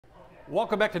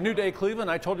Welcome back to New Day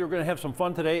Cleveland. I told you we're going to have some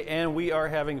fun today, and we are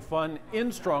having fun in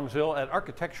Strongsville at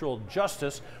Architectural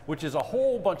Justice, which is a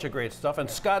whole bunch of great stuff. And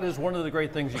Scott is one of the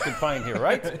great things you can find here,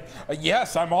 right?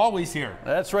 Yes, I'm always here.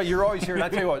 That's right, you're always here. And I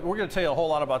tell you what, we're going to tell you a whole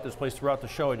lot about this place throughout the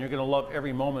show, and you're going to love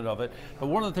every moment of it. But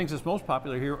one of the things that's most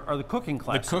popular here are the cooking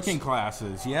classes. The cooking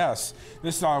classes, yes.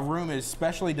 This room is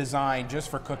specially designed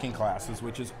just for cooking classes,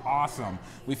 which is awesome.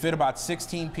 We fit about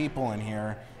 16 people in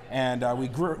here. And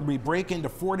we break into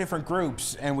 4 different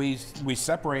groups, and we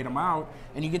separate them out,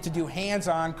 and you get to do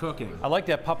hands-on cooking. I like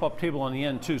that pop-up table on the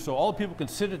end too, so all the people can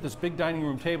sit at this big dining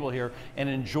room table here and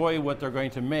enjoy what they're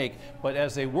going to make. But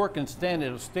as they work and stand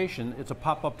at a station, it's a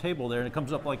pop-up table there, and it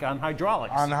comes up like on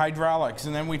hydraulics. On hydraulics,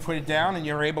 and then we put it down, and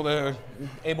you're able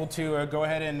to go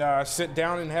ahead and sit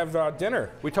down and have dinner.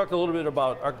 We talked a little bit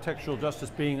about Architectural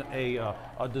Justice being a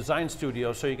design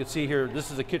studio, so you can see here,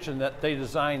 this is a kitchen that they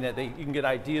designed that you can get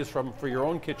ideas from for your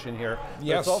own kitchen here.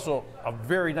 Yes. But it's also a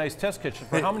very nice test kitchen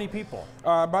for how many people?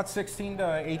 About 16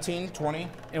 to 18, 20.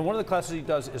 And one of the classes he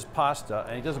does is pasta,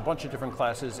 and he does a bunch of different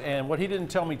classes. And what he didn't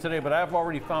tell me today, but I've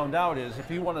already found out, is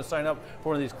if you want to sign up for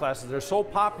one of these classes, they're so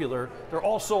popular, they're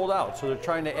all sold out. So they're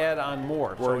trying to add on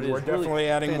more. We're definitely really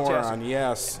adding more on,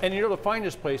 yes. And you know, to find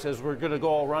this place, as we're going to go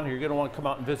all around here, you're going to want to come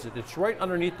out and visit. It's right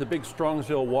underneath the big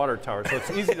Strongsville water tower, so it's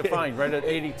easy to find, right at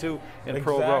 82 and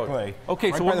Pro Road. Exactly.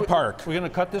 Okay, right so by the park. We're going to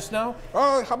cut this now?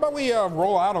 How about we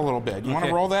roll out a little bit? You want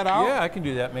to roll that out? Yeah, I can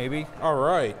do that maybe. All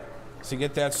right. So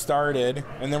get that started,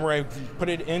 and then we're going to put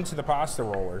it into the pasta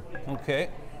roller. Okay.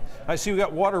 I see we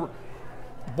got water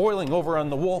boiling over on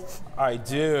the Wolf. I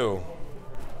do.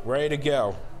 Ready to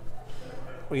go.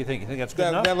 What do you think? You think that's good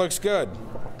enough? That looks good.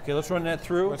 Okay, let's run that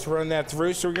through. Let's run that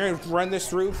through. So we're going to run this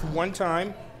through for one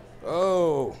time.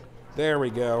 Oh, there we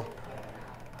go.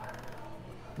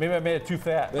 Maybe I made it too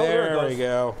fat. There we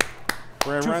go.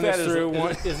 We're going to run this through.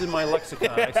 Is in my lexicon.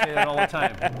 I say that all the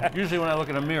time. Usually when I look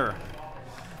in a mirror.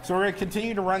 So we're going to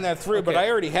continue to run that through, Okay. but I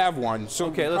already have one. So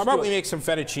okay, how about we make some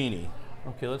fettuccine?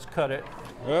 Okay, let's cut it.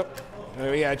 Oh,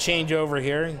 we got to change over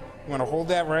here. You want to hold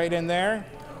that right in there?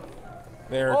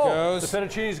 There it goes. The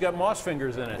fettuccine's got moss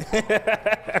fingers in it.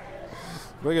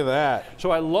 Look at that.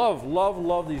 So I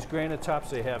love these granite tops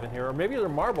they have in here. Or maybe they're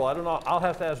marble. I don't know. I'll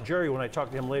have to ask Jerry when I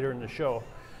talk to him later in the show.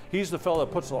 He's the fellow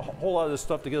that puts a whole lot of this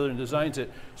stuff together and designs it.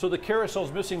 So the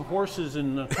carousel's missing horses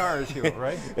and cars here,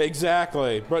 right?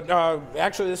 Exactly. But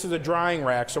actually, this is a drying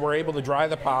rack, so we're able to dry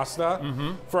the pasta.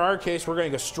 Mm-hmm. For our case, we're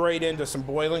going to go straight into some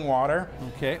boiling water.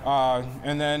 Okay.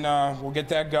 And then we'll get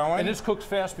that going. And this cooks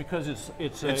fast because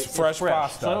it's fresh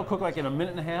pasta. So it'll cook like in a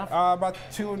minute and a half? About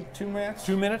 2 minutes.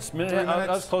 2 minutes? Minute and a half?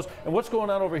 That's close. And what's going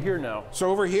on over here now?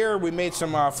 So over here, we made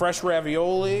some fresh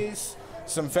raviolis,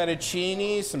 some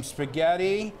fettuccine, some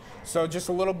spaghetti. So just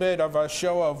a little bit of a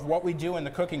show of what we do in the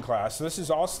cooking class. So this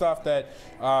is all stuff that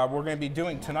we're going to be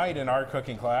doing tonight in our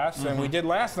cooking class, and we did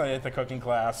last night at the cooking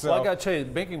class. So well, I got to tell you,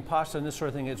 making pasta and this sort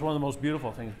of thing, it's one of the most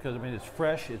beautiful things because, I mean, it's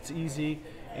fresh, it's easy,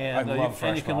 and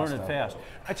you can learn it fast.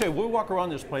 I tell you, we'll walk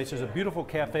around this place. There's a beautiful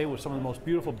cafe with some of the most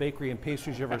beautiful bakery and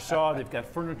pastries you ever saw. They've got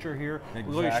furniture here.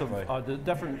 Exactly. We'll show you some the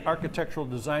different architectural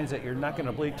designs that you're not going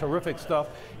to believe. Terrific stuff.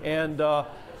 And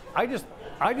I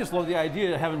just love the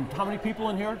idea of having how many people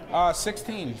in here?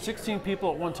 16. 16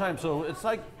 people at one time. So it's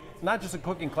like not just a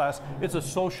cooking class, it's a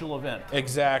social event.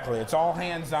 Exactly. It's all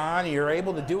hands-on. You're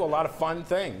able to do a lot of fun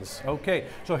things. Okay,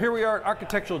 so here we are at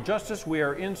Architectural Justice. We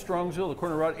are in Strongsville, the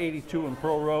corner of Route 82 and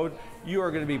Pro Road. You are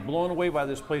going to be blown away by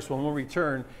this place when we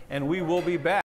return, and we will be back.